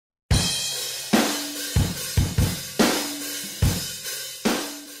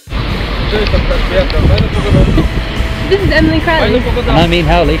This is Emily Crowley. And I'm Ian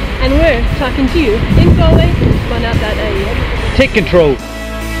Howley. And we're talking to you in Galway from SpunOut.ie. Take control.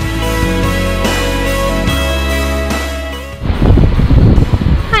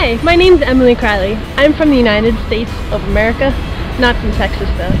 Hi, my name's Emily Crowley. I'm from the United States of America, not from Texas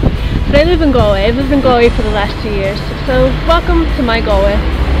though. But I live in Galway. I've lived in Galway for the last 2 years. So welcome to my Galway.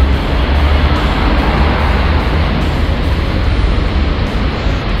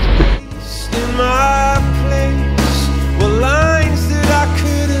 In my place were lines that I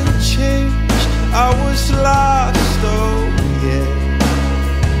couldn't change. I was lost, oh yeah.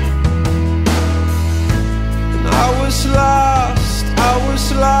 And I was lost,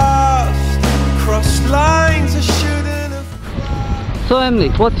 crossed lines I shouldn't have crossed. So Emily,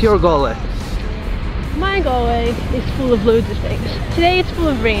 what's your Galway? My Galway is full of loads of things. Today it's full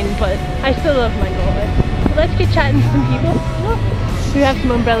of rain, but I still love my Galway. So let's get chatting to some people who have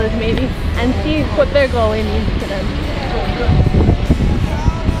some umbrellas maybe, and see what their Galway means to them.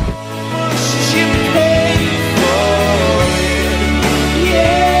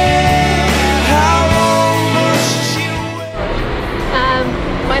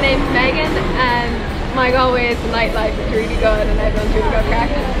 My name's Megan, and my Galway is the nightlife is really good and everyone's really good crack.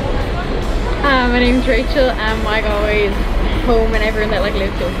 My name's Rachel, and my Galway is home and everyone that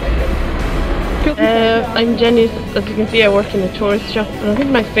lives close to it. I'm Jenny. As you can see, I work in a tourist shop, and I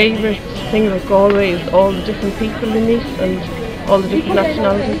think my favourite thing about Galway is all the different people in it and all the different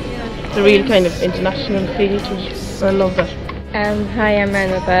nationalities. It's a real kind of international feel to it, so I love that. Hi, I'm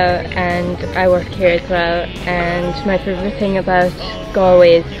Annabelle and I work here as well, and my favourite thing about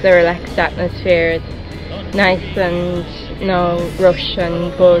Galway is the relaxed atmosphere. It's nice and no rush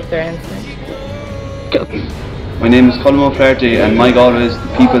and buzz or anything. My name is Colm O'Flaherty and my Galway is the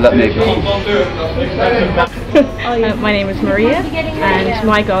people that make it. My name is Maria and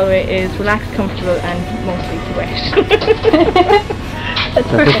my Galway is relaxed, comfortable and mostly wet. That's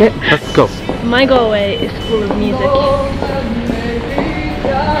perfect. Okay, let's go. My Galway is full of music.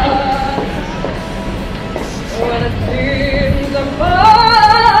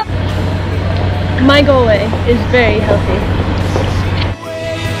 My Galway is very healthy.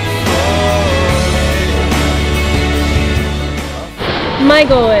 My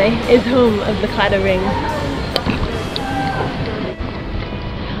Galway is home of the Claddagh Ring.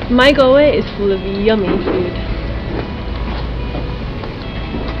 My Galway is full of yummy food.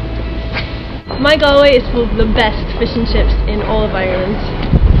 My Galway is full of the best fish and chips in all of Ireland.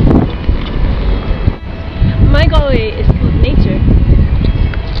 My Galway is full of nature.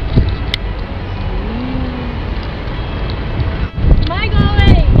 My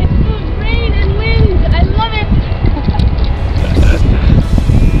Galway is full of rain and wind. I love it.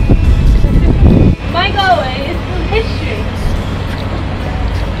 My Galway is full of history.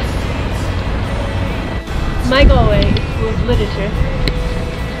 My Galway is full of literature.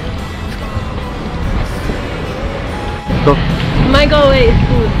 Go. My Galway is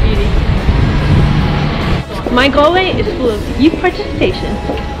full of beauty. My Galway is full of youth participation.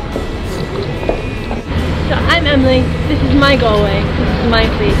 So I'm Emily, this is my Galway, this is my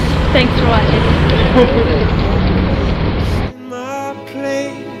place. Thanks for watching. In my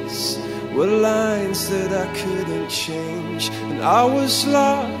place were lines that I couldn't change, and I was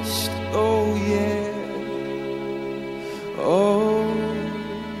lost, oh yeah, oh